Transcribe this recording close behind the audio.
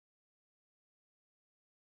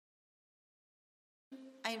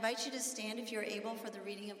I invite you to stand if you're able for the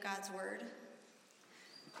reading of God's word.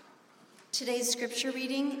 Today's scripture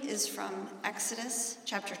reading is from Exodus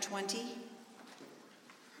chapter 20.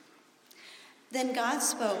 Then God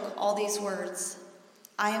spoke all these words,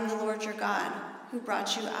 I am the Lord your God, who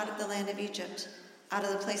brought you out of the land of Egypt, out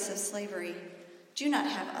of the place of slavery. Do not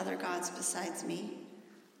have other gods besides me.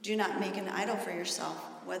 Do not make an idol for yourself,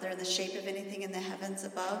 whether in the shape of anything in the heavens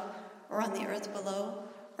above, or on the earth below,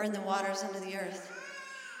 or in the waters under the earth.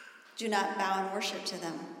 Do not bow and worship to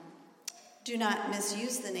them. Do not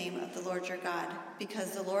misuse the name of the Lord your God,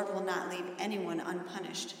 because the Lord will not leave anyone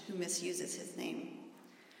unpunished who misuses his name.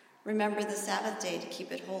 Remember the Sabbath day to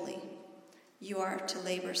keep it holy. You are to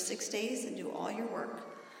labor 6 days and do all your work,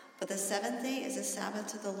 but the seventh day is a Sabbath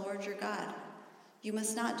to the Lord your God. You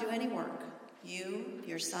must not do any work, you,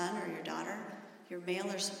 your son or your daughter, your male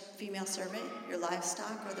or female servant, your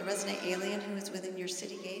livestock, or the resident alien who is within your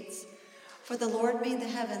city gates. For the Lord made the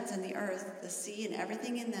heavens and the earth, the sea, and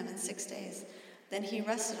everything in them in 6 days. Then he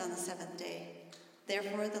rested on the seventh day.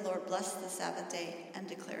 Therefore the Lord blessed the Sabbath day and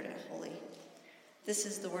declared it holy. This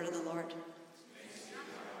is the word of the Lord. Good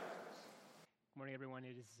morning, everyone.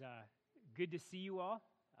 It is good to see you all.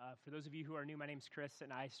 For those of you who are new, my name is Chris,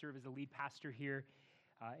 and I serve as the lead pastor here.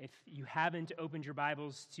 If you haven't opened your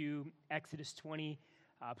Bibles to Exodus 20,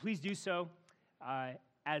 please do so.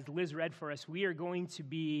 As Liz read for us, we are going to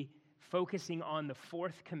be focusing on the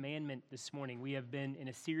fourth commandment this morning. We have been in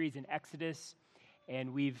a series in Exodus,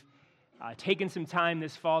 and we've taken some time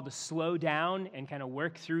this fall to slow down and kind of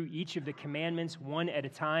work through each of the commandments one at a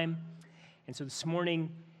time. And so this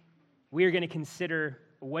morning, we are going to consider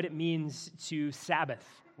what it means to Sabbath,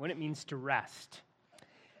 what it means to rest.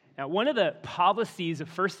 Now, one of the policies of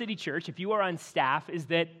First City Church, if you are on staff, is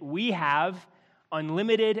that we have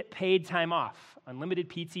unlimited paid time off, unlimited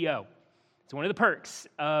PTO. It's one of the perks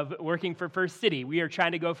of working for First City. We are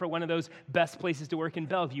trying to go for one of those best places to work in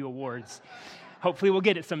Bellevue awards. Hopefully we'll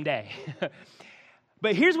get it someday.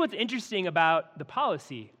 But here's what's interesting about the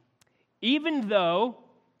policy. Even though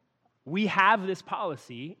we have this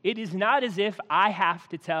policy, it is not as if I have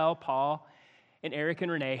to tell Paul and Eric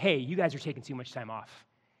and Renee, hey, you guys are taking too much time off.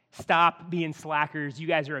 Stop being slackers. You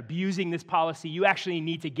guys are abusing this policy. You actually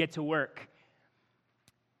need to get to work.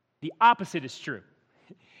 The opposite is true.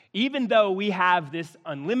 Even though we have this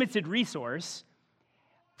unlimited resource,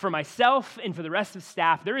 for myself and for the rest of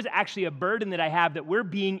staff, there is actually a burden that I have that we're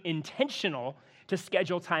being intentional to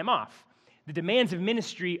schedule time off. The demands of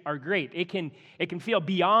ministry are great. It can feel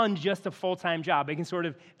beyond just a full-time job. It can sort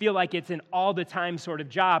of feel like it's an all-the-time sort of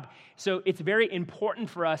job. So it's very important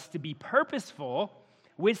for us to be purposeful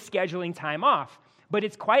with scheduling time off. But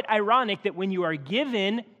it's quite ironic that when you are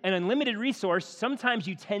given an unlimited resource, sometimes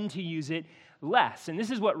you tend to use it less. And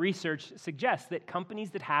this is what research suggests, that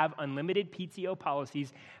companies that have unlimited PTO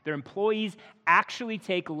policies, their employees actually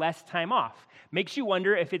take less time off. Makes you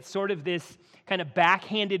wonder if it's sort of this kind of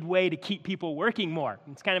backhanded way to keep people working more.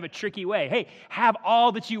 It's kind of a tricky way. Hey, have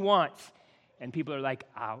all that you want. And people are like,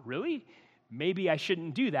 oh, really? Maybe I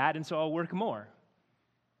shouldn't do that, and so I'll work more.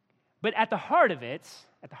 But at the heart of it,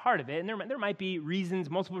 and there might be reasons,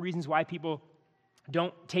 multiple reasons why people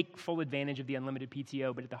don't take full advantage of the unlimited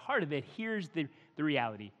PTO, but at the heart of it, here's the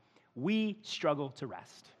reality. We struggle to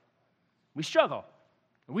rest. We struggle.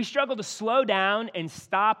 We struggle to slow down and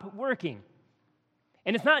stop working.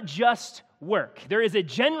 And it's not just work. There is a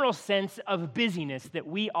general sense of busyness that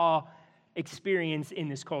we all experience in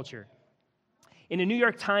this culture. In a New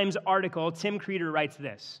York Times article, Tim Creeder writes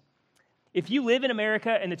this: if you live in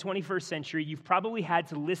America in the 21st century, you've probably had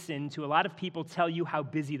to listen to a lot of people tell you how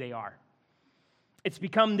busy they are. It's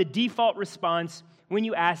become the default response when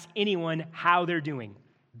you ask anyone how they're doing.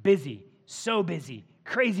 Busy, so busy,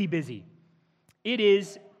 crazy busy. It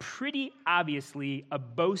is pretty obviously a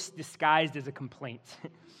boast disguised as a complaint.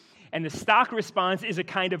 And the stock response is a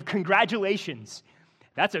kind of congratulations.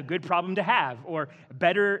 That's a good problem to have, or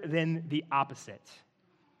better than the opposite.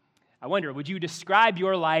 I wonder, would you describe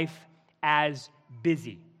your life as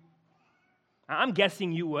busy? I'm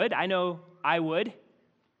guessing you would. I know I would.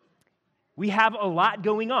 We have a lot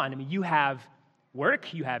going on. I mean, you have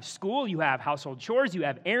work, you have school, you have household chores, you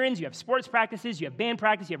have errands, you have sports practices, you have band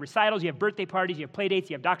practice, you have recitals, you have birthday parties, you have play dates,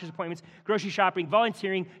 you have doctor's appointments, grocery shopping,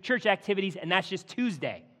 volunteering, church activities, and that's just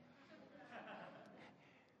Tuesday.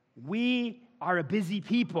 We are a busy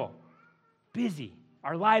people. Busy.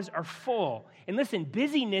 Our lives are full. And listen,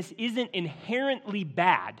 busyness isn't inherently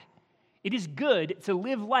bad. It is good to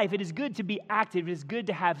live life. It is good to be active. It is good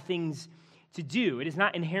to have things to do. It is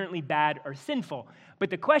not inherently bad or sinful. But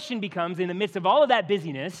the question becomes, in the midst of all of that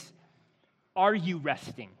busyness, are you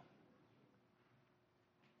resting?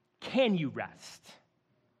 Can you rest?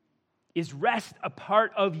 Is rest a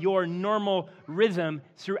part of your normal rhythm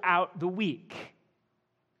throughout the week?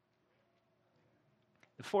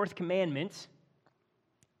 The fourth commandment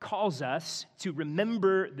calls us to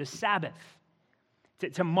remember the Sabbath,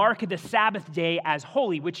 to mark the Sabbath day as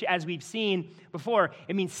holy, which, as we've seen before,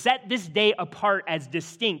 it means set this day apart as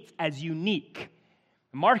distinct, as unique.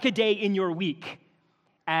 Mark a day in your week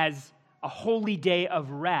as a holy day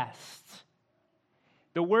of rest.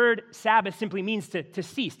 The word Sabbath simply means to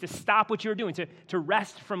cease, to stop what you're doing, to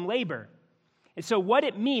rest from labor. And so what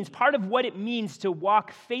it means, part of what it means to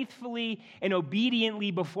walk faithfully and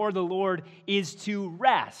obediently before the Lord is to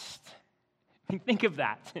rest. Think of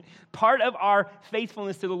that. Part of our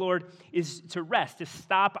faithfulness to the Lord is to rest, to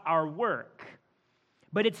stop our work.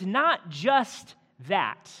 But it's not just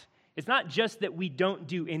that. It's not just that we don't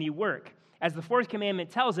do any work. As the fourth commandment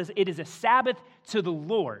tells us, it is a Sabbath to the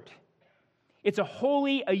Lord. It's a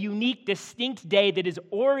holy, a unique, distinct day that is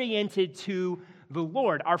oriented to the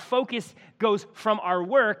Lord. Our focus goes from our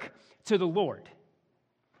work to the Lord.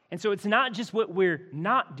 And so it's not just what we're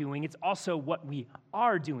not doing, it's also what we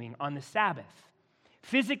are doing on the Sabbath.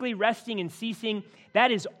 Physically resting and ceasing,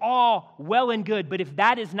 that is all well and good, but if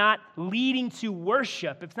that is not leading to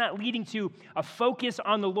worship, if it's not leading to a focus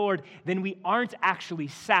on the Lord, then we aren't actually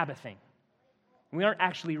Sabbathing. We aren't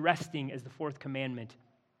actually resting as the fourth commandment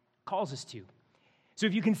calls us to. So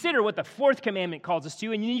if you consider what the fourth commandment calls us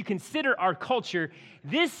to, and then you consider our culture,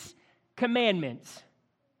 this commandment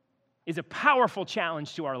is a powerful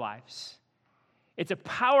challenge to our lives. It's a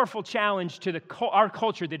powerful challenge to our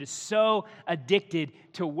culture that is so addicted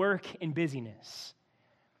to work and busyness.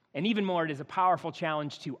 And even more, it is a powerful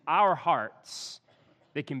challenge to our hearts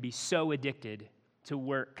that can be so addicted to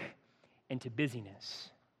work and to busyness.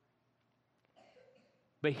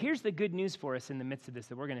 But here's the good news for us in the midst of this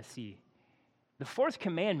that we're going to see. The fourth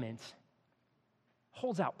commandment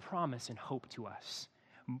holds out promise and hope to us.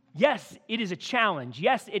 Yes, it is a challenge.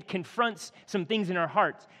 Yes, it confronts some things in our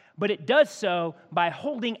hearts, but it does so by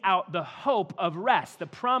holding out the hope of rest, the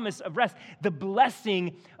promise of rest, the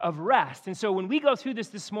blessing of rest. And so when we go through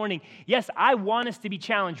this morning, yes, I want us to be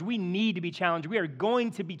challenged. We need to be challenged. We are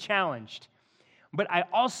going to be challenged. But I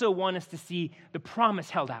also want us to see the promise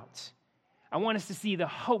held out. I want us to see the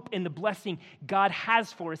hope and the blessing God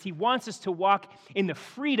has for us. He wants us to walk in the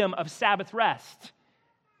freedom of Sabbath rest,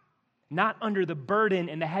 not under the burden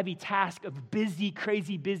and the heavy task of busy,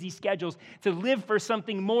 crazy busy schedules, to live for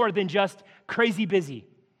something more than just crazy busy.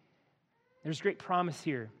 There's great promise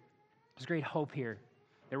here. There's great hope here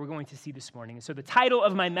that we're going to see this morning. And so the title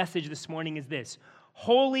of my message this morning is this: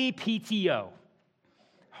 Holy PTO.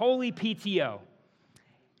 Holy PTO.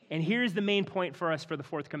 And here's the main point for us for the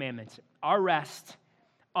fourth commandment. Our rest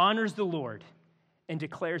honors the Lord and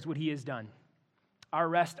declares what he has done. Our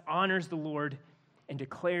rest honors the Lord and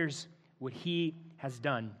declares what he has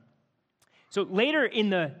done. So later in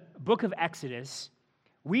the book of Exodus,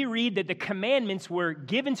 we read that the commandments were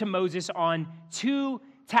given to Moses on 2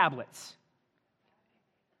 tablets.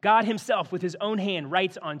 God himself, with his own hand,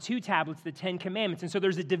 writes on 2 tablets the 10 commandments. And so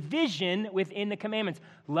there's a division within the commandments.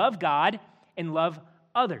 Love God and love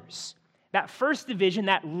others. That first division,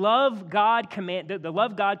 that the love God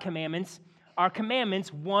commandments, are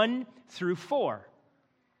commandments 1 through 4.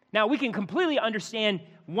 Now, we can completely understand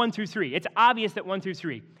 1 through 3. It's obvious that 1 through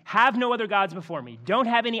 3. Have no other gods before me. Don't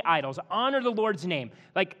have any idols. Honor the Lord's name.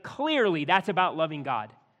 Like, clearly, that's about loving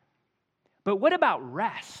God. But what about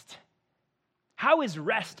rest? How is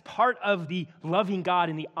rest part of the loving God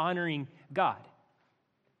and the honoring God?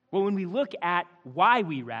 Well, when we look at why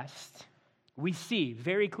we rest, we see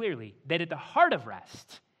very clearly that at the heart of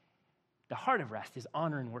rest is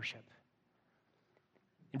honor and worship.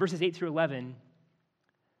 In verses 8 through 11,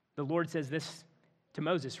 the Lord says this to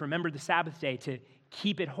Moses: remember the Sabbath day to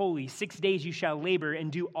keep it holy. 6 days you shall labor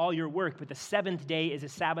and do all your work, but the 7th day is a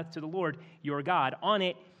Sabbath to the Lord your God. On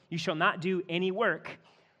it you shall not do any work.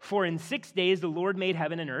 For in 6 days the Lord made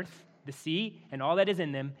heaven and earth, the sea, and all that is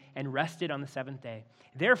in them, and rested on the 7th day.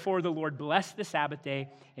 Therefore the Lord blessed the Sabbath day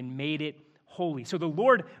and made it holy. So the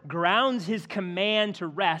Lord grounds his command to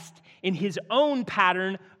rest in his own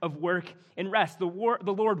pattern of work and rest. The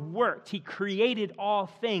Lord worked. He created all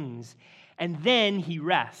things, and then he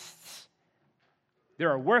rests. There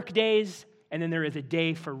are work days, and then there is a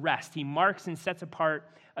day for rest. He marks and sets apart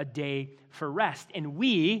a day for rest. And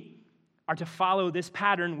we are to follow this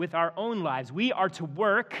pattern with our own lives. We are to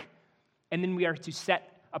work, and then we are to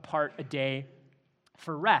set apart a day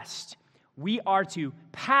for rest. We are to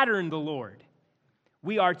pattern the Lord.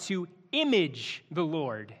 We are to image the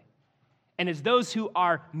Lord. And as those who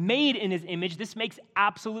are made in his image, this makes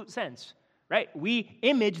absolute sense, right? We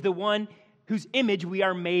image the one whose image we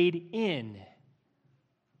are made in.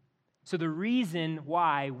 So the reason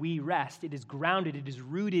why we rest, it is grounded, it is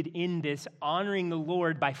rooted in this honoring the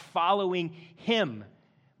Lord by following him,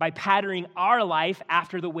 by patterning our life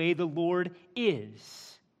after the way the Lord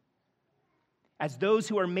is. As those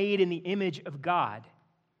who are made in the image of God,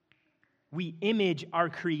 we image our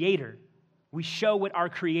Creator. We show what our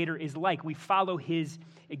Creator is like. We follow his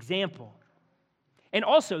example. And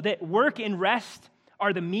also that work and rest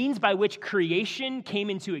are the means by which creation came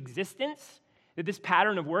into existence. That this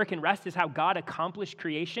pattern of work and rest is how God accomplished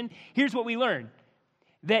creation. Here's what we learn.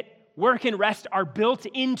 That work and rest are built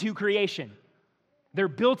into creation. They're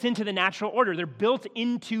built into the natural order. They're built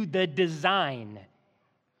into the design.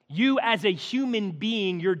 You as a human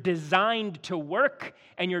being, you're designed to work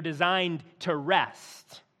and you're designed to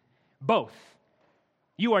rest. Both.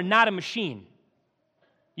 You are not a machine.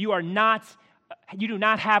 You do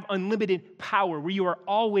not have unlimited power where you are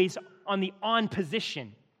always on the on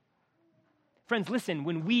position. Friends, listen,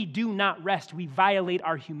 when we do not rest, we violate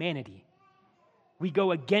our humanity. We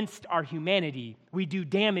go against our humanity. We do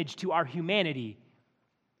damage to our humanity.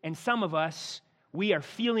 And some of us, we are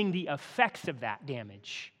feeling the effects of that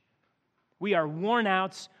damage. We are worn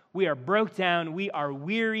out, we are broke down, we are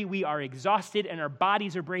weary, we are exhausted, and our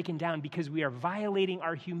bodies are breaking down because we are violating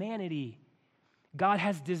our humanity. God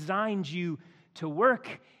has designed you to work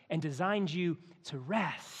and designed you to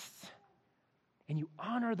rest. And you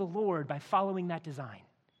honor the Lord by following that design.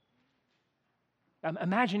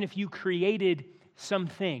 Imagine if you created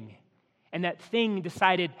something and that thing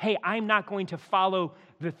decided, hey, I'm not going to follow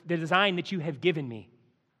the design that you have given me.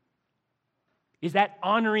 Is that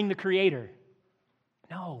honoring the Creator?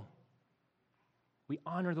 No. We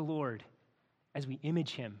honor the Lord as we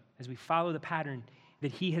image him, as we follow the pattern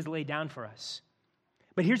that he has laid down for us.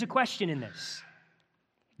 But here's a question in this.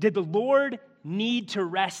 Did the Lord need to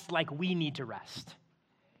rest like we need to rest?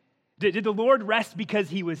 Did the Lord rest because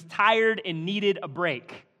he was tired and needed a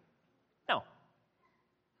break?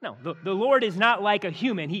 No. The Lord is not like a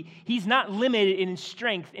human. He's not limited in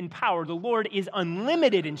strength and power. The Lord is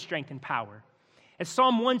unlimited in strength and power. As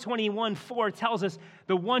Psalm 121:4 tells us,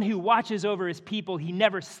 the one who watches over his people, he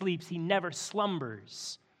never sleeps, he never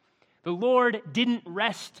slumbers. The Lord didn't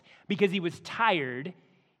rest because he was tired.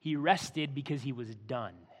 He rested because he was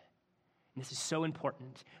done. And this is so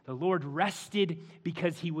important. The Lord rested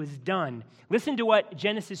because he was done. Listen to what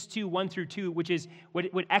Genesis 2:1-2, which is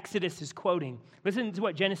what Exodus is quoting. Listen to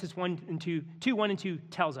what Genesis 2:1-2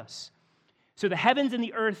 tells us. So the heavens and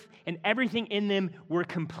the earth and everything in them were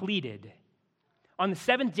completed. On the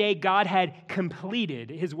seventh day, God had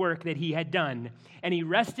completed his work that he had done, and he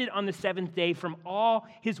rested on the seventh day from all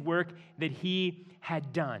his work that he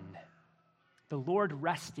had done. The Lord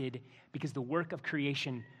rested because the work of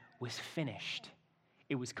creation was finished.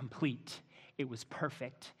 It was complete. It was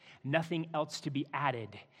perfect. Nothing else to be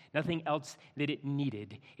added. Nothing else that it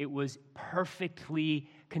needed. It was perfectly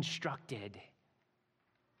constructed.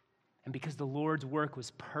 And because the Lord's work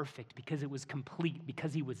was perfect, because it was complete,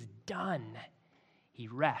 because he was done, he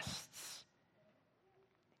rests.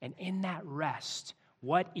 And in that rest,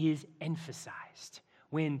 what is emphasized?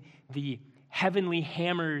 When the heavenly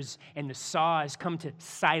hammers and the saws come to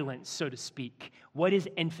silence, so to speak, what is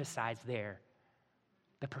emphasized there?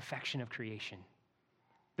 The perfection of creation.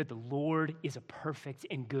 That the Lord is a perfect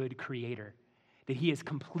and good creator. That he has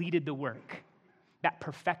completed the work. That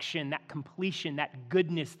perfection, that completion, that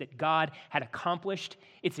goodness that God had accomplished,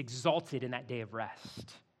 it's exalted in that day of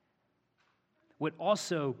rest. What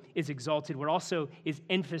also is exalted, what also is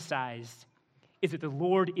emphasized, is that the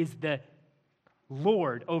Lord is the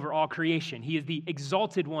Lord over all creation. He is the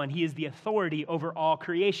exalted one. He is the authority over all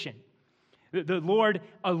creation. The Lord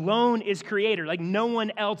alone is creator. Like no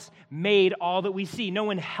one else made all that we see. No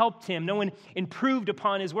one helped him. No one improved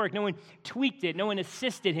upon his work. No one tweaked it. No one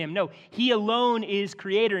assisted him. No, he alone is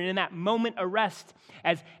creator. And in that moment of rest,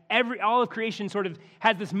 as all of creation sort of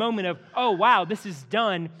has this moment of, oh, wow, this is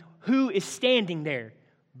done. Who is standing there?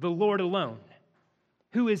 The Lord alone.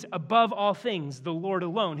 Who is above all things? The Lord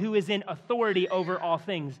alone. Who is in authority over all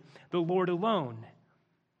things? The Lord alone.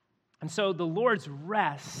 And so the Lord's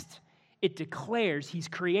rest, it declares he's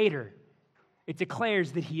creator. It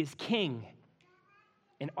declares that he is king.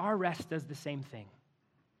 And our rest does the same thing.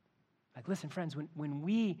 Like, listen, friends, when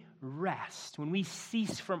we rest, when we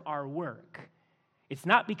cease from our work, it's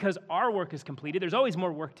not because our work is completed. There's always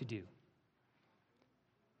more work to do.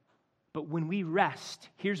 But when we rest,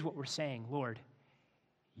 here's what we're saying, Lord,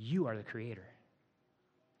 you are the creator.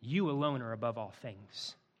 You alone are above all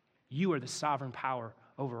things. You are the sovereign power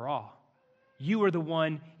over all. You are the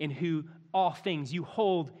one in who all things, you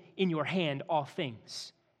hold in your hand all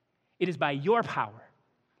things. It is by your power,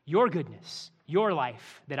 your goodness, your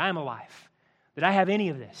life that I'm alive, that I have any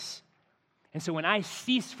of this. And so when I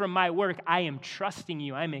cease from my work, I am trusting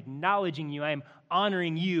you, I'm acknowledging you, I am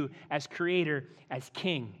honoring you as creator, as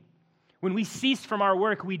king. When we cease from our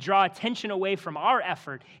work, we draw attention away from our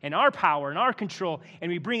effort and our power and our control,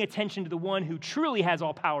 and we bring attention to the one who truly has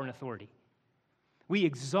all power and authority. We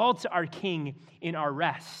exalt our king in our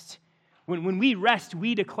rest. When we rest,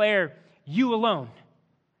 we declare, you alone,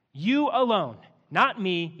 not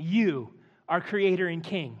me, you, our creator and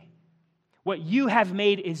king. What you have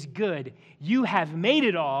made is good. You have made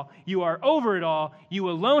it all. You are over it all. You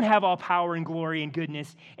alone have all power and glory and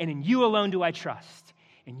goodness, and in you alone do I trust.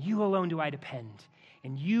 And you alone do I depend.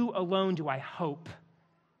 And you alone do I hope.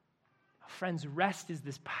 Friends, rest is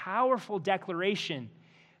this powerful declaration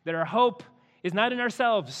that our hope is not in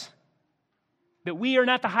ourselves, that we are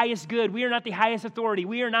not the highest good, we are not the highest authority,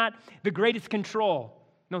 we are not the greatest control.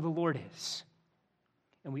 No, the Lord is.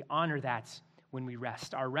 And we honor that when we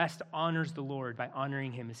rest. Our rest honors the Lord by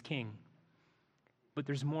honoring him as king. But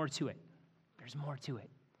there's more to it. There's more to it.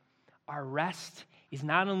 Our rest is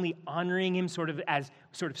not only honoring him sort of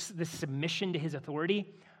the submission to his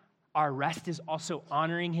authority, our rest is also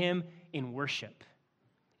honoring him in worship,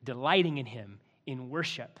 delighting in him in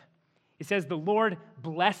worship. It says the Lord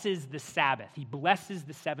blesses the Sabbath. He blesses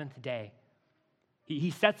the seventh day.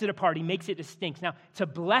 He sets it apart. He makes it distinct. Now, to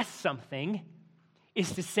bless something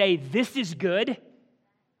is to say this is good,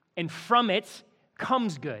 and from it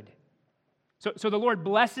comes good. So the Lord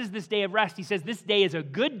blesses this day of rest. He says this day is a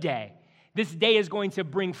good day. This day is going to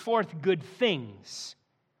bring forth good things.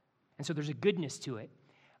 And so there's a goodness to it.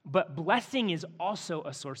 But blessing is also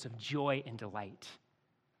a source of joy and delight.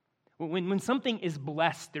 When something is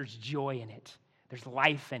blessed, there's joy in it. There's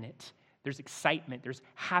life in it. There's excitement. There's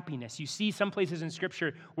happiness. You see some places in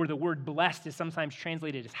Scripture where the word blessed is sometimes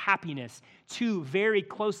translated as happiness, two very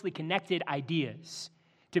closely connected ideas.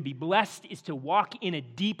 To be blessed is to walk in a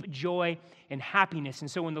deep joy and happiness.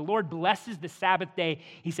 And so when the Lord blesses the Sabbath day,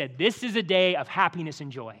 he said, this is a day of happiness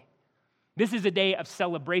and joy. This is a day of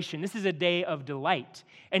celebration. This is a day of delight.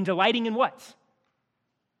 And delighting in what?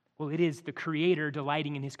 Well, it is the Creator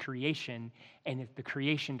delighting in his creation, and it's the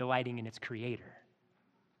creation delighting in its Creator.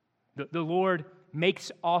 The Lord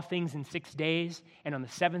makes all things in 6 days, and on the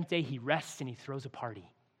seventh day he rests and he throws a party.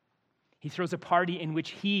 He throws a party in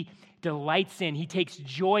which he delights in. He takes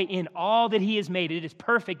joy in all that he has made. It is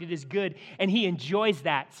perfect. It is good. And he enjoys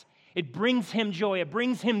that. It brings him joy. It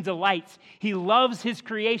brings him delight. He loves his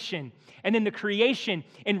creation. And then the creation,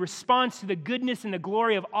 in response to the goodness and the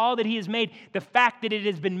glory of all that he has made, the fact that it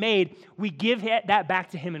has been made, we give that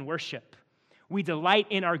back to him in worship. We delight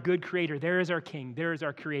in our good creator. There is our king. There is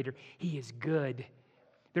our creator. He is good.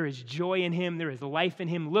 There is joy in him. There is life in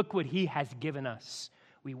him. Look what he has given us.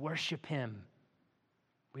 We worship him.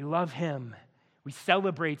 We love him. We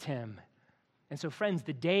celebrate him. And so, friends,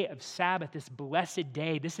 the day of Sabbath, this blessed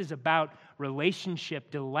day, this is about relationship,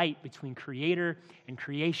 delight between creator and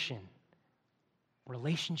creation.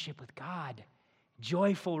 Relationship with God.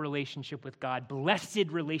 Joyful relationship with God.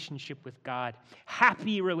 Blessed relationship with God.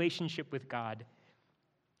 Happy relationship with God.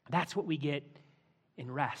 That's what we get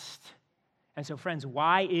in rest. And so, friends,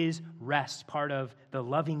 why is rest part of the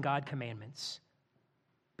loving God commandments?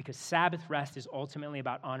 Because Sabbath rest is ultimately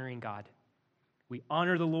about honoring God. We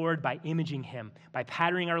honor the Lord by imaging him, by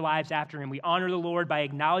patterning our lives after him. We honor the Lord by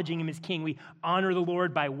acknowledging him as king. We honor the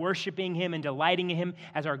Lord by worshiping him and delighting in him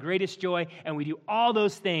as our greatest joy. And we do all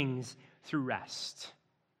those things through rest.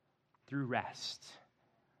 Through rest.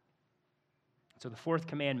 So the fourth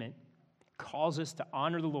commandment calls us to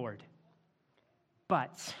honor the Lord.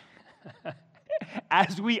 But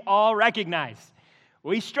as we all recognize,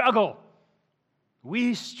 we struggle.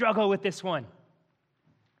 We struggle with this one.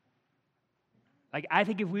 Like, I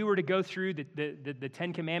think if we were to go through the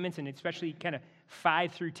 10 commandments, and especially kind of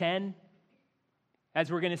 5 through 10,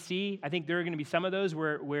 as we're going to see, I think there are going to be some of those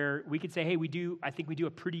where we could say, hey, I think we do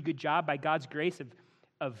a pretty good job by God's grace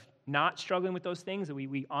of not struggling with those things, that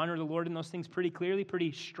we honor the Lord in those things pretty clearly,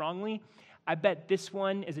 pretty strongly. I bet this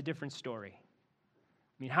one is a different story.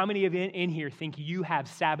 I mean, how many of you in here think you have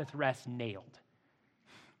Sabbath rest nailed?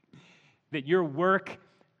 That your work,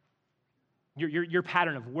 your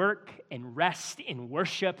pattern of work and rest in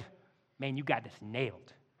worship, man, you got this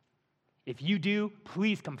nailed. If you do,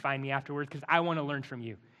 please come find me afterwards because I want to learn from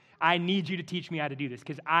you. I need you to teach me how to do this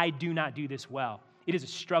because I do not do this well. It is a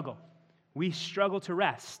struggle. We struggle to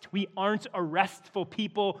rest. We aren't a restful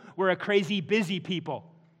people. We're a crazy busy people.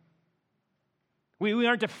 We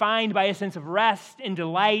aren't defined by a sense of rest and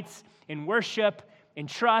delight and worship and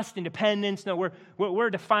trust and dependence. No, we're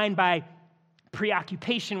defined by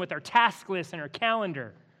preoccupation with our task list and our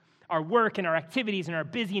calendar, our work and our activities and our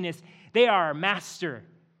busyness, they are our master.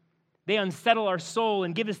 They unsettle our soul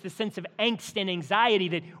and give us the sense of angst and anxiety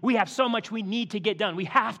that we have so much we need to get done. We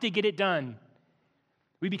have to get it done.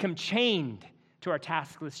 We become chained to our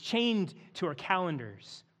task list, chained to our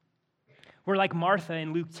calendars. We're like Martha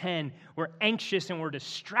in Luke 10. We're anxious and we're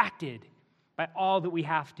distracted by all that we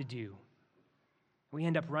have to do. We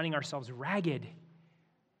end up running ourselves ragged.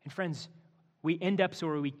 And friends, we end up so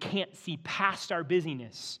where we can't see past our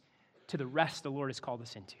busyness to the rest the Lord has called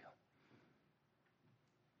us into.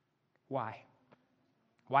 Why?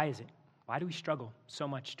 Why is it? Why do we struggle so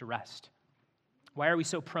much to rest? Why are we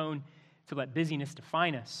so prone to let busyness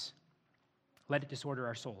define us? Let it disorder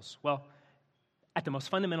our souls? Well, at the most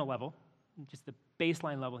fundamental level, just the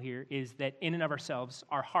baseline level here, is that in and of ourselves,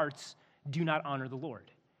 our hearts do not honor the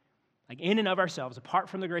Lord. Like in and of ourselves, apart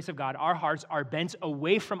from the grace of God, our hearts are bent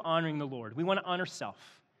away from honoring the Lord. We want to honor self.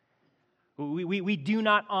 We do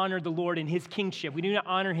not honor the Lord in his kingship. We do not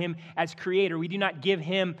honor him as creator. We do not give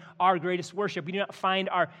him our greatest worship. We do not find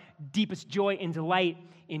our deepest joy and delight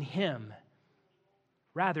in him.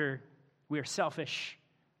 Rather, we are selfish.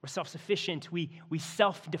 We're self-sufficient. We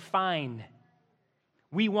self-define.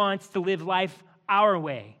 We want to live life our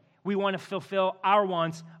way. We want to fulfill our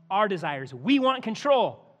wants, our desires. We want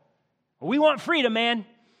control. We want freedom, man.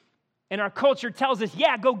 And our culture tells us,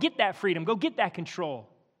 yeah, go get that freedom. Go get that control.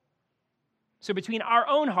 So between our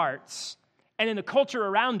own hearts and in the culture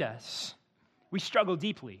around us, we struggle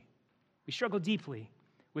deeply. We struggle deeply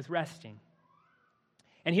with resting.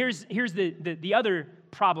 And here's the other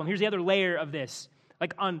problem. Here's the other layer of this.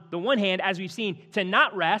 Like on the one hand, as we've seen, to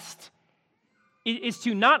not rest is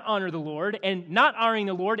to not honor the Lord, and not honoring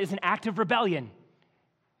the Lord is an act of rebellion.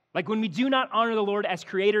 Like when we do not honor the Lord as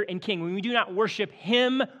creator and king, when we do not worship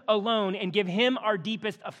him alone and give him our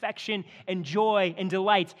deepest affection and joy and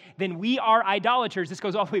delight, then we are idolaters. This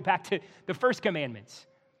goes all the way back to the first commandment.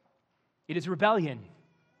 It is rebellion.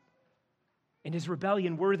 And is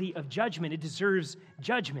rebellion worthy of judgment? It deserves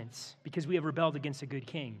judgments because we have rebelled against a good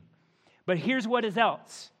king. But here's what is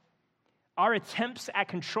else. Our attempts at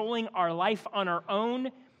controlling our life on our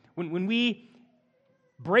own, when we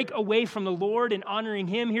break away from the Lord and honoring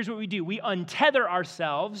him, here's what we do. We untether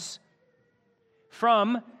ourselves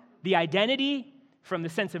from the identity, from the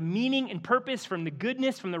sense of meaning and purpose, from the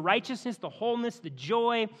goodness, from the righteousness, the wholeness, the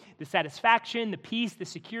joy, the satisfaction, the peace, the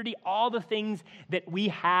security, all the things that we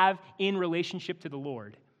have in relationship to the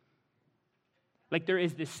Lord. Like there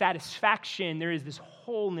is this satisfaction, there is this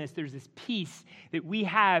wholeness, there's this peace that we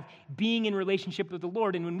have being in relationship with the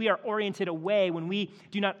Lord. And when we are oriented away, when we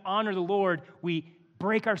do not honor the Lord, we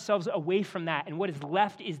break ourselves away from that. And what is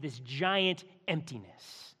left is this giant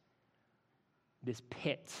emptiness, this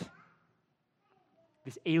pit,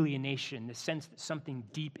 this alienation, this sense that something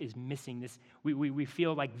deep is missing. We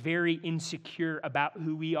feel like very insecure about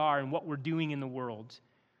who we are and what we're doing in the world.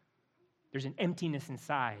 There's an emptiness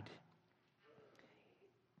inside.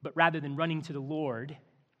 But rather than running to the Lord,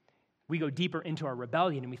 we go deeper into our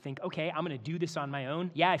rebellion and we think, okay, I'm going to do this on my own.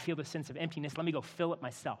 Yeah, I feel the sense of emptiness. Let me go fill it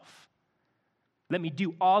myself. Let me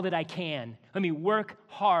do all that I can. Let me work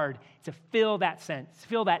hard to fill that sense,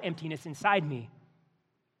 fill that emptiness inside me.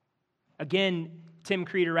 Again, Tim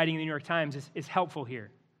Creeder, writing in the New York Times, is helpful here.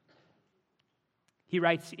 He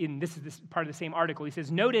writes this part of the same article. He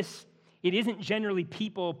says, notice it isn't generally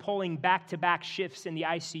people pulling back-to-back shifts in the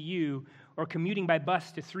ICU or commuting by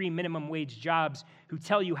bus to 3 minimum wage jobs who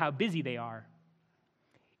tell you how busy they are.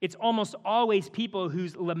 It's almost always people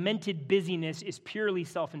whose lamented busyness is purely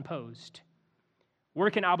self-imposed.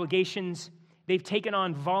 Work and obligations they've taken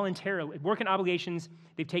on voluntarily.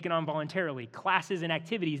 Classes and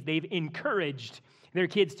activities they've encouraged their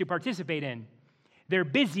kids to participate in. They're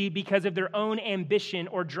busy because of their own ambition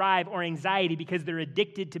or drive or anxiety, because they're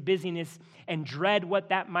addicted to busyness and dread what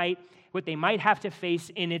they might have to face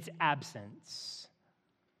in its absence.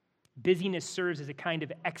 Busyness serves as a kind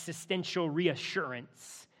of existential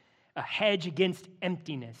reassurance, a hedge against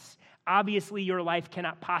emptiness. Obviously, your life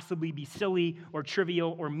cannot possibly be silly or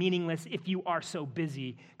trivial or meaningless if you are so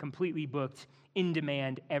busy, completely booked, in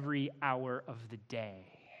demand every hour of the day.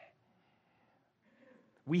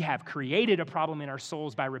 We have created a problem in our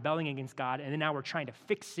souls by rebelling against God, and then now we're trying to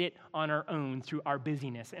fix it on our own through our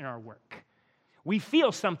busyness and our work. We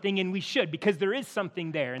feel something, and we should, because there is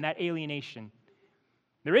something there in that alienation.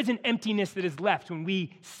 There is an emptiness that is left when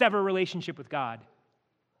we sever relationship with God.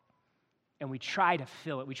 And we try to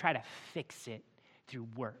fill it. We try to fix it through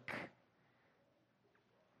work.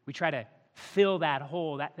 We try to fill that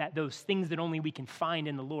hole, that those things that only we can find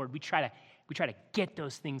in the Lord. We try to get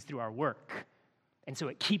those things through our work. And so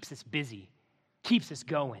it keeps us busy. keeps us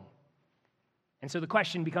going. And so the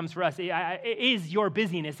question becomes for us, is your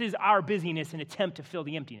busyness, is our busyness an attempt to fill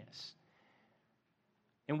the emptiness?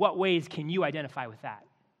 In what ways can you identify with that?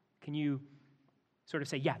 Can you sort of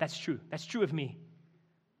say, yeah, that's true of me?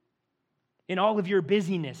 In all of your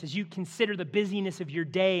busyness, as you consider the busyness of your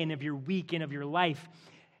day and of your week and of your life,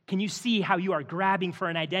 can you see how you are grabbing for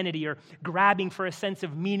an identity or grabbing for a sense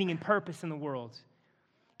of meaning and purpose in the world?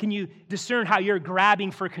 Can you discern how you're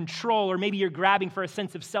grabbing for control, or maybe you're grabbing for a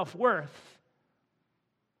sense of self-worth?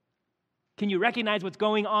 Can you recognize what's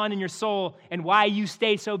going on in your soul and why you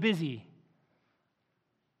stay so busy?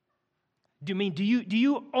 Do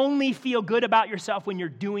you only feel good about yourself when you're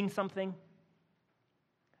doing something?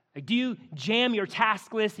 Like, do you jam your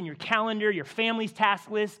task list and your calendar, your family's task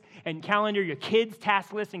list and calendar, your kids'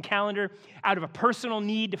 task list and calendar out of a personal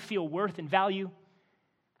need to feel worth and value?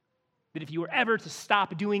 That if you were ever to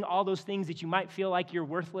stop doing all those things that you might feel like you're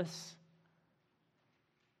worthless?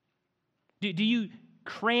 Do you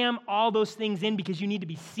cram all those things in because you need to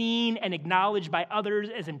be seen and acknowledged by others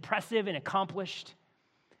as impressive and accomplished?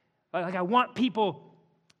 Like, I want people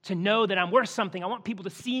to know that I'm worth something. I want people to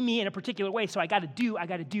see me in a particular way, so I got to do.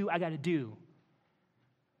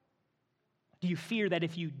 Do you fear that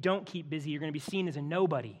if you don't keep busy, you're going to be seen as a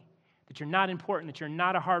nobody, that you're not important, that you're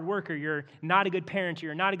not a hard worker, you're not a good parent,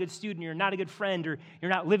 you're not a good student, you're not a good friend, or you're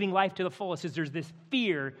not living life to the fullest? Is there's this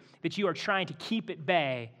fear that you are trying to keep at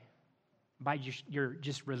bay by your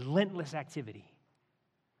just relentless activity?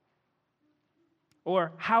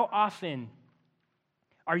 Or how often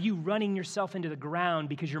are you running yourself into the ground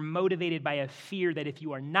because you're motivated by a fear that if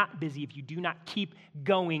you are not busy, if you do not keep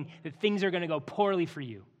going, that things are going to go poorly for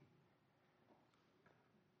you?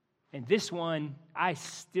 And this one, I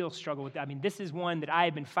still struggle with. This is one that I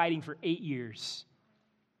have been fighting for 8 years.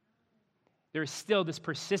 There is still this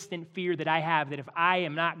persistent fear that I have that if I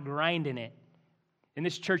am not grinding it, then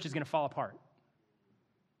this church is going to fall apart.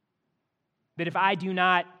 That if I do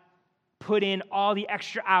not put in all the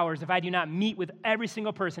extra hours, if I do not meet with every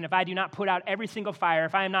single person, if I do not put out every single fire,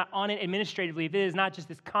 if I am not on it administratively, if it is not just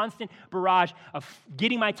this constant barrage of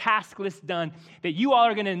getting my task list done, that you all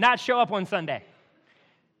are going to not show up on Sunday.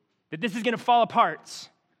 That this is going to fall apart.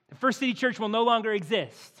 The First City Church will no longer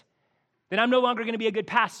exist. That I'm no longer going to be a good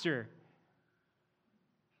pastor.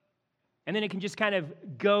 And then it can just kind of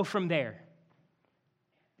go from there.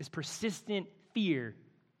 This persistent fear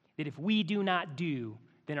that if we do not do,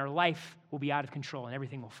 then our life will be out of control and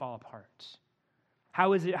everything will fall apart.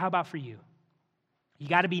 How about for you? You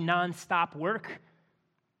got to be nonstop work,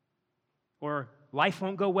 or life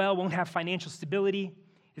won't go well, won't have financial stability.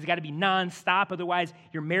 It's got to be nonstop, otherwise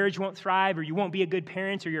your marriage won't thrive, or you won't be a good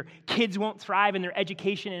parent, or your kids won't thrive in their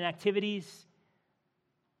education and activities.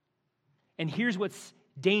 And here's what's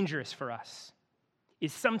dangerous for us,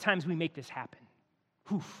 is sometimes we make this happen.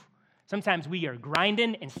 Oof. Sometimes we are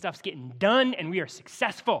grinding and stuff's getting done and we are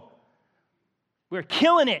successful. We're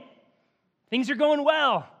killing it. Things are going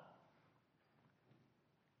well.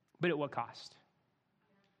 But at what cost?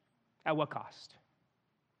 At what cost?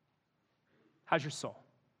 How's your soul?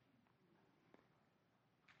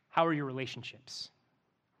 How are your relationships?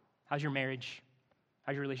 How's your marriage?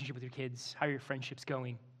 How's your relationship with your kids? How are your friendships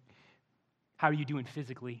going? How are you doing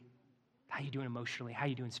physically? How are you doing emotionally? How are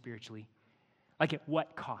you doing spiritually? Like, at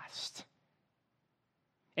what cost?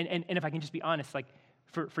 And if I can just be honest, like,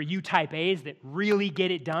 for you type A's that really get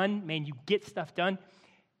it done, man, you get stuff done,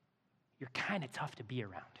 you're kind of tough to be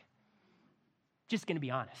around. Just going to be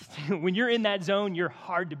honest. When you're in that zone, you're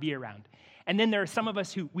hard to be around. And then there are some of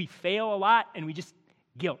us who we fail a lot and we just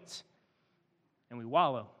guilt. And we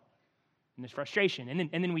wallow in this frustration. And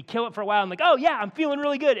then we kill it for a while and like, oh yeah, I'm feeling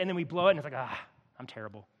really good. And then we blow it and it's like, I'm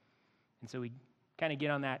terrible. And so we kind of get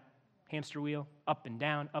on that hamster wheel, up and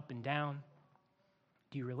down, up and down.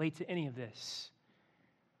 Do you relate to any of this?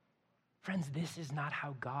 Friends, this is not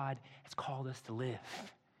how God has called us to live.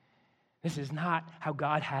 This is not how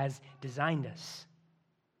God has designed us.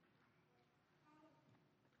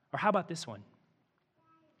 Or how about this one?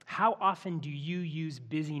 How often do you use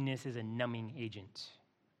busyness as a numbing agent?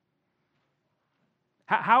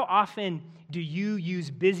 How often do you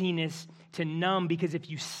use busyness to numb? Because if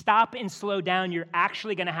you stop and slow down, you're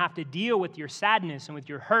actually going to have to deal with your sadness and with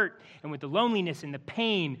your hurt and with the loneliness and the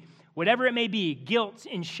pain, whatever it may be, guilt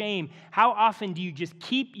and shame. How often do you just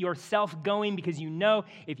keep yourself going because you know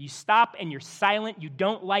if you stop and you're silent, you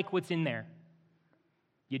don't like what's in there?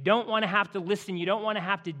 You don't want to have to listen. You don't want to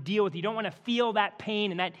have to deal with it. You don't want to feel that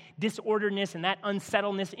pain and that disorderedness and that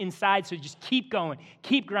unsettledness inside. So just keep going,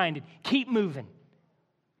 keep grinding, keep moving.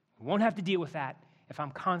 I won't have to deal with that if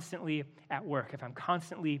I'm constantly at work, if I'm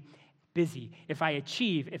constantly busy. If I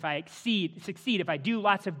achieve, if I succeed, if I do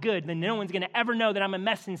lots of good, then no one's going to ever know that I'm a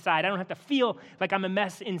mess inside. I don't have to feel like I'm a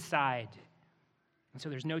mess inside. And so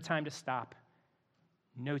there's no time to stop,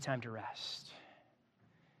 no time to rest.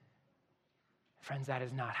 Friends, that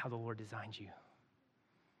is not how the Lord designed you.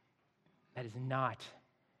 That is not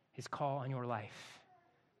his call on your life.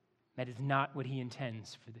 That is not what he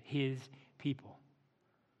intends for his people.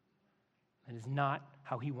 That is not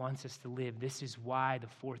how he wants us to live. This is why the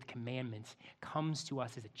fourth commandment comes to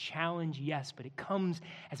us as a challenge, yes, but it comes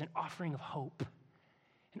as an offering of hope,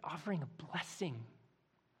 an offering of blessing,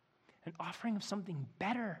 an offering of something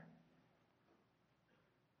better.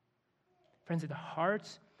 Friends, at the heart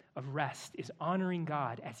of rest is honoring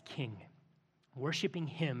God as King, worshiping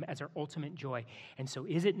him as our ultimate joy. And so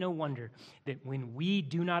is it no wonder that when we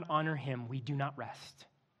do not honor him, we do not rest?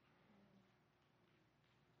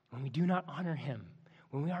 When we do not honor him,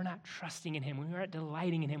 when we are not trusting in him, when we are not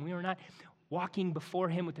delighting in him, we are not walking before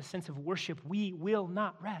him with a sense of worship, we will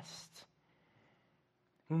not rest.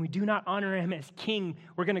 When we do not honor him as King,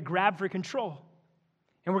 we're going to grab for control.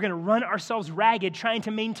 And we're going to run ourselves ragged trying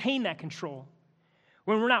to maintain that control.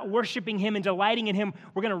 When we're not worshiping him and delighting in him,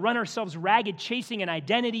 we're going to run ourselves ragged chasing an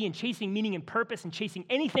identity and chasing meaning and purpose and chasing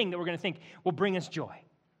anything that we're going to think will bring us joy.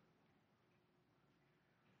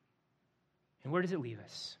 And where does it leave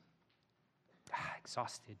us?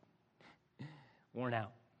 Exhausted, worn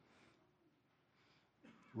out,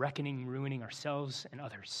 reckoning, ruining ourselves and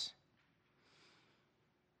others.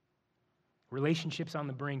 Relationships on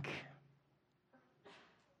the brink,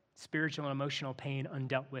 spiritual and emotional pain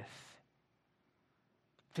undealt with,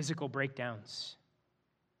 physical breakdowns.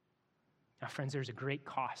 Now, friends, there's a great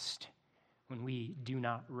cost when we do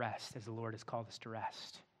not rest as the Lord has called us to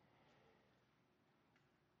rest.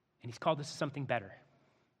 And he's called us to something better.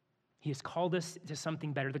 He has called us to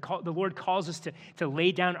something better. The Lord calls us to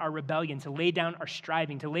lay down our rebellion, to lay down our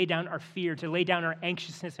striving, to lay down our fear, to lay down our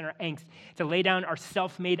anxiousness and our angst, to lay down our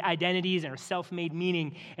self-made identities and our self-made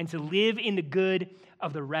meaning, and to live in the good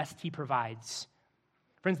of the rest he provides.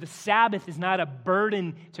 Friends, the Sabbath is not a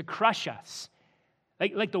burden to crush us.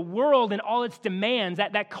 Like the world and all its demands,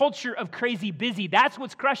 that culture of crazy busy, that's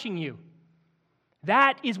what's crushing you.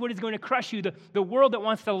 That is what is going to crush you. The world that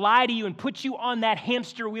wants to lie to you and put you on that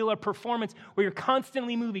hamster wheel of performance where you're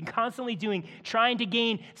constantly moving, constantly doing, trying to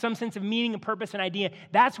gain some sense of meaning and purpose and idea.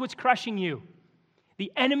 That's what's crushing you.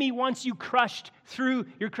 The enemy wants you crushed through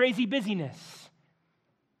your crazy busyness.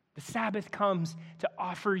 The Sabbath comes to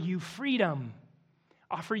offer you freedom,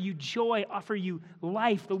 offer you joy, offer you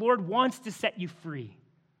life. The Lord wants to set you free.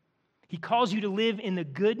 He calls you to live in the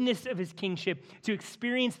goodness of his kingship, to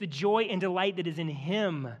experience the joy and delight that is in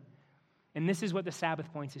him. And this is what the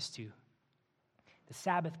Sabbath points us to. The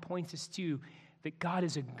Sabbath points us to that God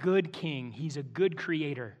is a good king. He's a good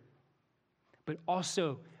creator. But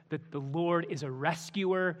also that the Lord is a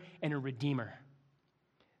rescuer and a redeemer.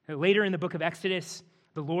 Now, later in the book of Exodus,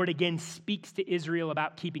 the Lord again speaks to Israel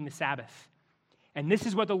about keeping the Sabbath. And this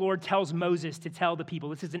is what the Lord tells Moses to tell the people.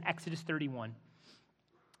 This is in Exodus 31.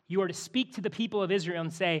 You are to speak to the people of Israel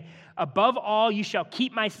and say, above all, you shall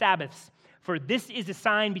keep my Sabbaths, for this is a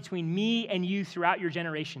sign between me and you throughout your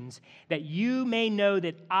generations, that you may know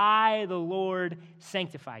that I, the Lord,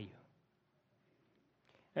 sanctify you.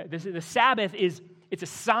 The Sabbath it's a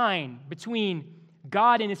sign between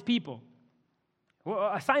God and his people.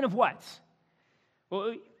 Well, a sign of what?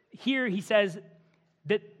 Well, here he says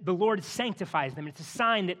that the Lord sanctifies them. It's a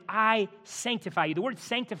sign that I sanctify you. The word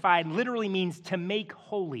sanctified literally means to make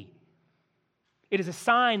holy. It is a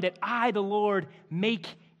sign that I, the Lord, make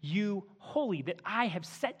you holy, that I have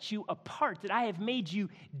set you apart, that I have made you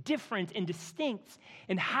different and distinct.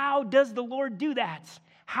 And how does the Lord do that?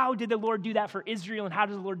 How did the Lord do that for Israel, and how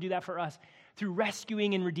does the Lord do that for us? Through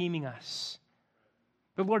rescuing and redeeming us.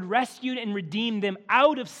 The Lord rescued and redeemed them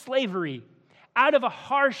out of slavery, out of a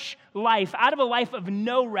harsh life, out of a life of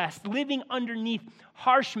no rest, living underneath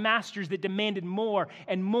harsh masters that demanded more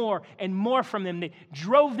and more and more from them, that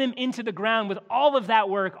drove them into the ground with all of that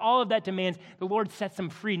work, all of that demands. The Lord sets them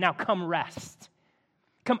free. Now come rest.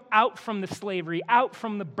 Come out from the slavery, out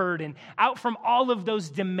from the burden, out from all of those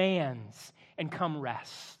demands, and come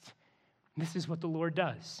rest. This is what the Lord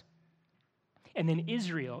does. And then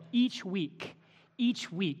Israel, each week,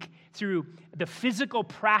 through the physical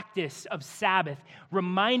practice of Sabbath,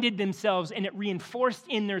 reminded themselves, and it reinforced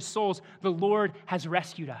in their souls, the Lord has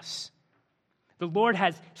rescued us. The Lord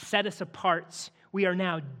has set us apart. We are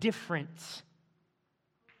now different.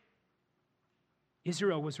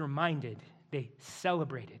 Israel was reminded, they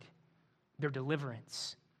celebrated their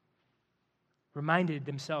deliverance, reminded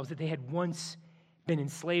themselves that they had once been in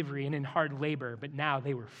slavery and in hard labor, but now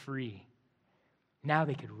they were free. Now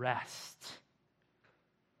they could rest.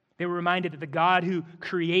 They were reminded that the God who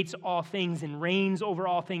creates all things and reigns over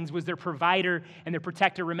all things was their provider and their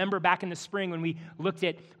protector. Remember back in the spring when we looked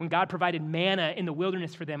at when God provided manna in the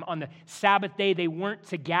wilderness for them. On the Sabbath day, they weren't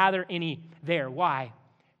to gather any there. Why?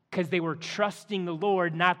 Because they were trusting the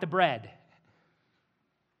Lord, not the bread.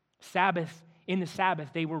 In the Sabbath,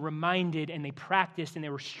 they were reminded and they practiced and they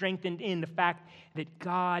were strengthened in the fact that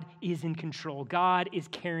God is in control. God is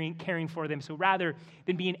caring for them. So rather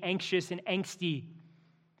than being anxious and angsty,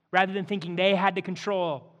 rather than thinking they had the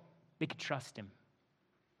control, they could trust him.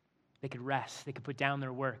 They could rest. They could put down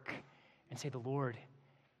their work and say, the Lord,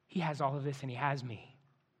 he has all of this and he has me.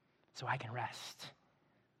 So I can rest.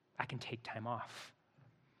 I can take time off.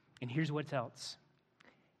 And here's what else.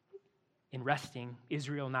 In resting,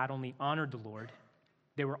 Israel not only honored the Lord,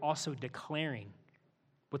 they were also declaring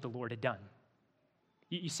what the Lord had done.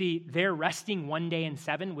 You see, their resting one day in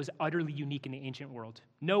 7 was utterly unique in the ancient world.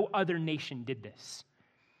 No other nation did this.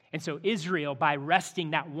 And so Israel, by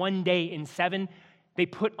resting that one day in 7, they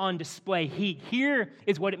put on display, here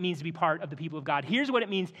is what it means to be part of the people of God. Here's what it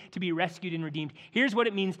means to be rescued and redeemed. Here's what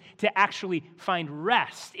it means to actually find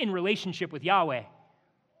rest in relationship with Yahweh.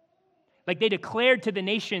 Like they declared to the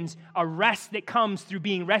nations a rest that comes through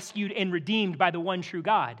being rescued and redeemed by the one true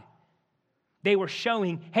God. They were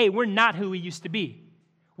showing, hey, we're not who we used to be.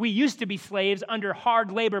 We used to be slaves under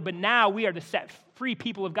hard labor, but now we are the set free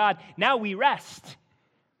people of God. Now we rest.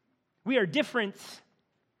 We are different.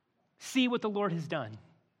 See what the Lord has done.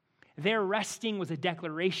 Their resting was a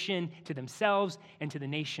declaration to themselves and to the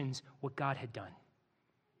nations what God had done.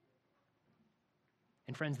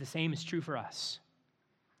 And friends, the same is true for us.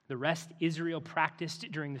 The rest Israel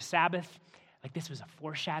practiced during the Sabbath, like this was a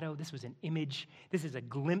foreshadow, this was an image, this is a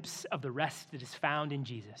glimpse of the rest that is found in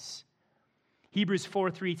Jesus. Hebrews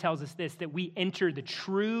 4:3 tells us this, that we enter the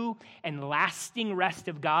true and lasting rest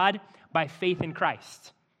of God by faith in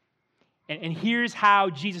Christ. And here's how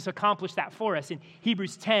Jesus accomplished that for us. In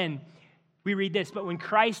Hebrews 10, we read this, but when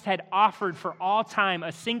Christ had offered for all time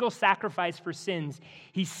a single sacrifice for sins,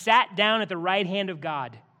 he sat down at the right hand of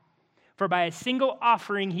God. For by a single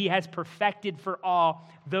offering he has perfected for all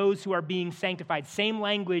those who are being sanctified. Same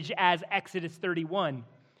language as Exodus 31.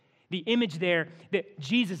 The image there that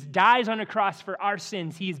Jesus dies on a cross for our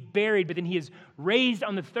sins. He is buried, but then he is raised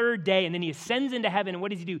on the third day, and then he ascends into heaven. And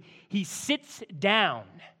what does he do? He sits down.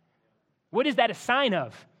 What is that a sign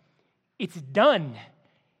of? It's done.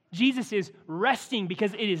 Jesus is resting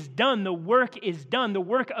because it is done. The work is done. The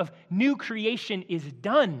work of new creation is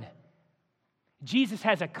done. Jesus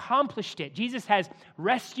has accomplished it. Jesus has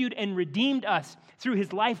rescued and redeemed us through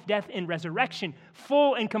his life, death, and resurrection.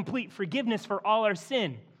 Full and complete forgiveness for all our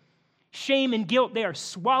sin. Shame and guilt, they are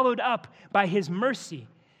swallowed up by his mercy.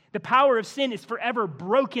 The power of sin is forever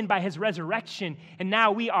broken by his resurrection. And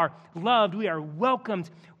now we are loved, we are welcomed,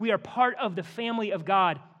 we are part of the family of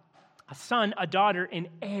God, a son, a daughter, an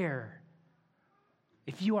heir.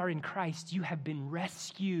 If you are in Christ, you have been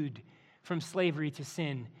rescued from slavery to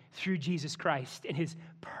sin through Jesus Christ and his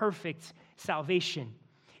perfect salvation.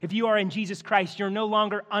 If you are in Jesus Christ, you're no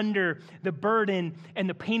longer under the burden and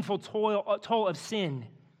the painful toll of sin.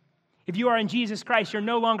 If you are in Jesus Christ, you're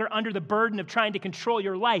no longer under the burden of trying to control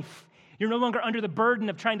your life. You're no longer under the burden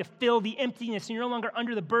of trying to fill the emptiness. And you're no longer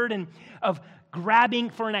under the burden of grabbing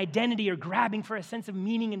for an identity or grabbing for a sense of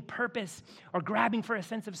meaning and purpose or grabbing for a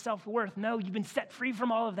sense of self-worth. No, you've been set free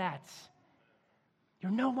from all of that.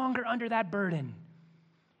 You're no longer under that burden.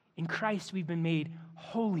 In Christ, we've been made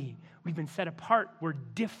holy. We've been set apart. We're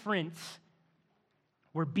different.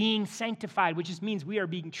 We're being sanctified, which just means we are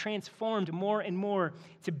being transformed more and more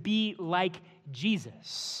to be like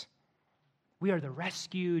Jesus. We are the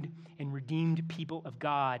rescued and redeemed people of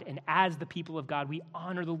God. And as the people of God, we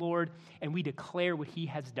honor the Lord and we declare what he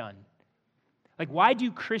has done. Like, why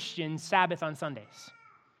do Christians Sabbath on Sundays?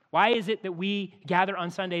 Why is it that we gather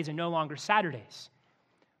on Sundays and no longer Saturdays?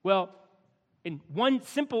 Well,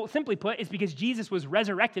 simply put, it's because Jesus was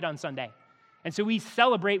resurrected on Sunday. And so we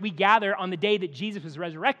gather on the day that Jesus was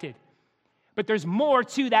resurrected. But there's more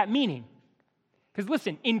to that meaning. Because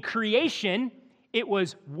listen, in creation, it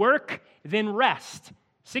was work, then rest.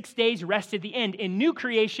 6 days, rest at the end. In new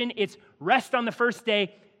creation, it's rest on the first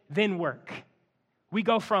day, then work. We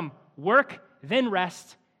go from work, then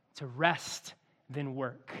rest, to rest, then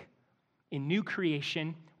work. In new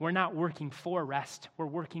creation, we're not working for rest, we're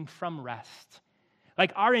working from rest.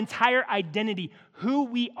 Like our entire identity, who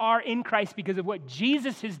we are in Christ because of what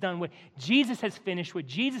Jesus has done, what Jesus has finished, what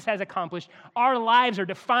Jesus has accomplished, our lives are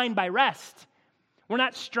defined by rest. We're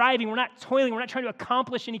not striving. We're not toiling. We're not trying to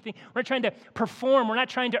accomplish anything. We're not trying to perform. We're not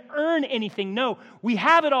trying to earn anything. No, we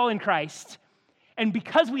have it all in Christ. And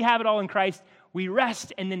because we have it all in Christ, we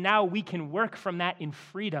rest, and then now we can work from that in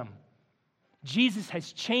freedom. Jesus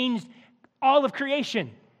has changed all of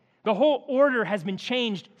creation. The whole order has been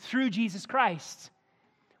changed through Jesus Christ.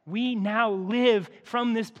 We now live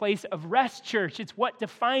from this place of rest, church. It's what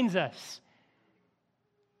defines us.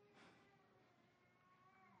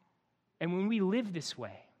 And when we live this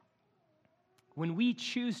way, when we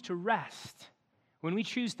choose to rest, when we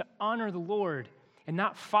choose to honor the Lord and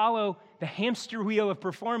not follow the hamster wheel of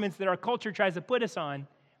performance that our culture tries to put us on,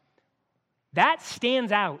 that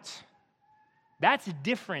stands out. That's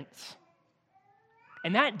different.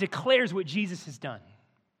 And that declares what Jesus has done.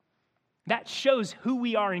 That shows who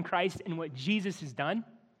we are in Christ and what Jesus has done.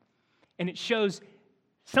 And it shows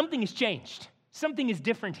something has changed. Something is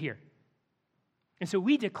different here. And so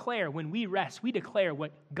we declare, when we rest, we declare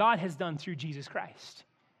what God has done through Jesus Christ.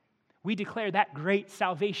 We declare that great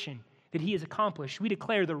salvation that he has accomplished. We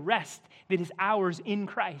declare the rest that is ours in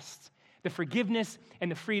Christ, the forgiveness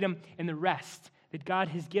and the freedom and the rest that God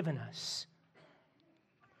has given us.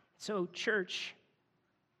 So, church,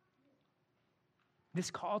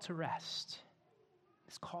 this call to rest,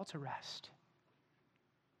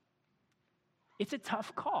 it's a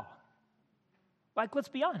tough call. Like, let's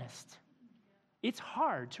be honest. It's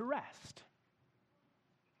hard to rest.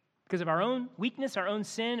 Because of our own weakness, our own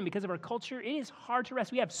sin, and because of our culture, it is hard to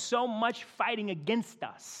rest. We have so much fighting against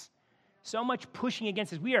us, so much pushing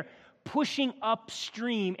against us. We are pushing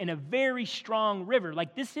upstream in a very strong river.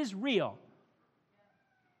 Like, this is real.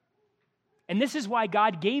 And this is why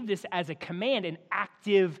God gave this as a command, an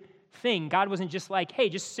active thing. God wasn't just like, hey,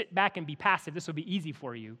 just sit back and be passive. This will be easy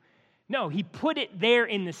for you. No, he put it there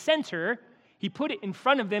in the center. He put it in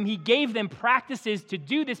front of them. He gave them practices to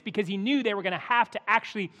do this because he knew they were going to have to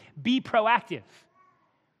actually be proactive.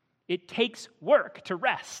 It takes work to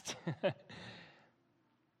rest. But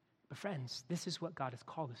friends, this is what God has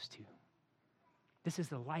called us to. This is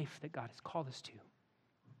the life that God has called us to.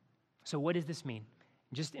 So what does this mean?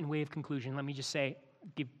 Just in way of conclusion, let me just say,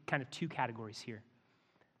 give kind of two categories here.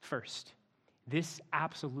 First, this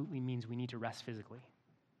absolutely means we need to rest physically.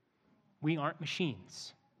 We aren't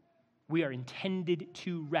machines. We are intended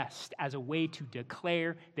to rest as a way to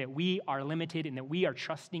declare that we are limited and that we are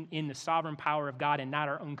trusting in the sovereign power of God and not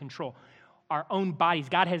our own control. Our own bodies,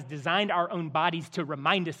 God has designed our own bodies to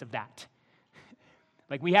remind us of that.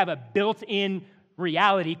 Like, we have a built-in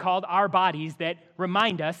reality called our bodies that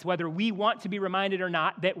remind us, whether we want to be reminded or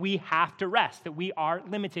not, that we have to rest, that we are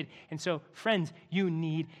limited. And so, friends, you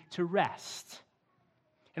need to rest.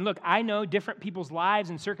 And look, I know different people's lives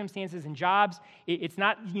and circumstances and jobs. It's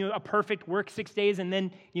not, a perfect work 6 days and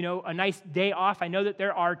then, a nice day off. I know that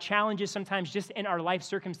there are challenges sometimes just in our life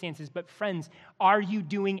circumstances. But friends, are you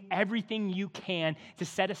doing everything you can to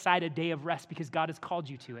set aside a day of rest because God has called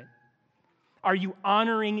you to it? Are you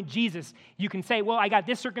honoring Jesus? You can say, well, I got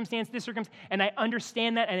this circumstance, and I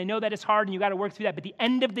understand that, and I know that it's hard, and you got to work through that. But at the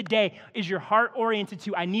end of the day, is your heart oriented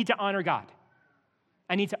to, I need to honor God.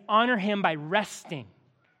 I need to honor him by resting.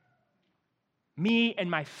 Me and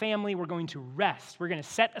my family, we're going to rest. We're going to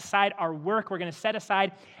set aside our work. We're going to set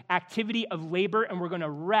aside activity of labor, and we're going to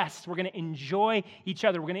rest. We're going to enjoy each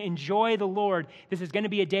other. We're going to enjoy the Lord. This is going to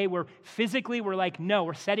be a day where physically we're like, no,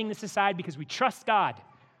 we're setting this aside because we trust God.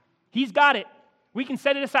 He's got it. We can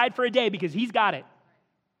set it aside for a day because he's got it.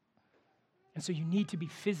 And so you need to be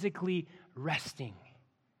physically resting,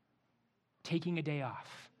 taking a day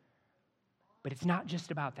off. But it's not just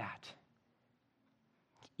about that.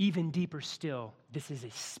 Even deeper still, this is a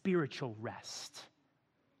spiritual rest.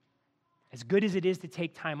 As good as it is to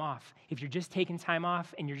take time off, if you're just taking time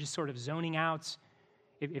off and you're just sort of zoning out,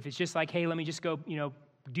 if it's just like, hey, let me just go,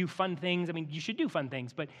 do fun things. I mean, you should do fun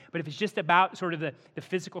things, but if it's just about sort of the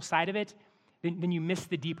physical side of it, then you miss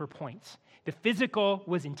the deeper points. The physical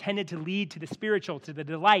was intended to lead to the spiritual, to the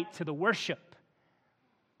delight, to the worship.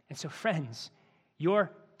 And so, friends,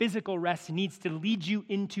 your physical rest needs to lead you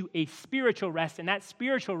into a spiritual rest, and that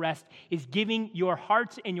spiritual rest is giving your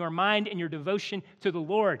heart and your mind and your devotion to the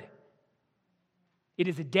Lord. It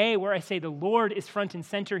is a day where I say the Lord is front and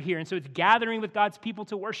center here. And so it's gathering with God's people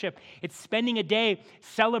to worship. It's spending a day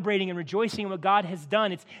celebrating and rejoicing in what God has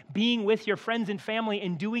done. It's being with your friends and family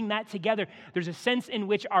and doing that together. There's a sense in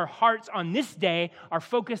which our hearts on this day are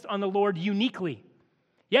focused on the Lord uniquely.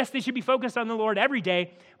 Yes, they should be focused on the Lord every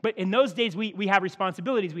day, but in those days we have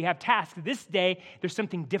responsibilities, we have tasks. This day, there's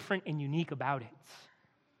something different and unique about it.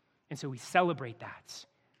 And so we celebrate that.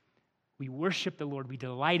 We worship the Lord. We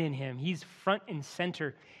delight in him. He's front and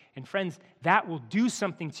center. And friends, that will do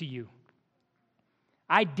something to you.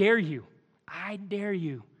 I dare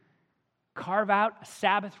you, carve out a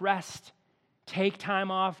Sabbath rest, take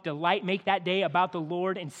time off, delight, make that day about the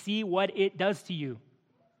Lord, and see what it does to you.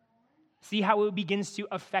 See how it begins to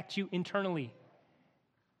affect you internally.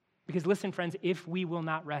 Because listen, friends, if we will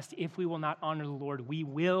not rest, if we will not honor the Lord, we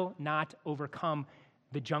will not overcome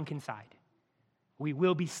the junk inside. We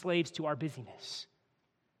will be slaves to our busyness.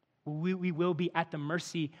 We will be at the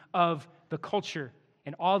mercy of the culture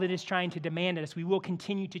and all that is trying to demand at us. We will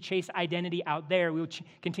continue to chase identity out there. We will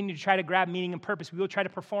continue to try to grab meaning and purpose. We will try to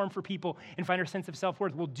perform for people and find our sense of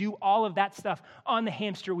self-worth. We'll do all of that stuff on the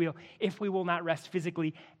hamster wheel if we will not rest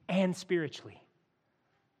physically and spiritually.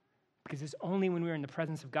 Because it's only when we are in the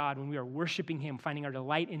presence of God, when we are worshiping Him, finding our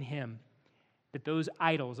delight in Him, that those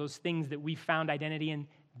idols, those things that we found identity in,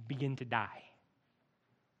 begin to die.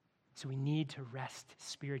 So we need to rest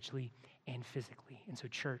spiritually and physically. And so,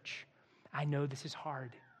 church, I know this is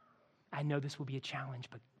hard. I know this will be a challenge,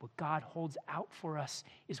 but what God holds out for us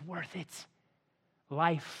is worth it.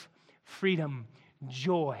 Life, freedom,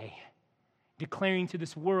 joy, declaring to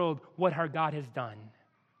this world what our God has done.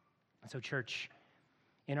 And so, church,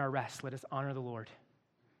 in our rest, let us honor the Lord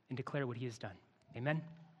and declare what He has done. Amen?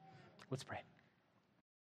 Let's pray.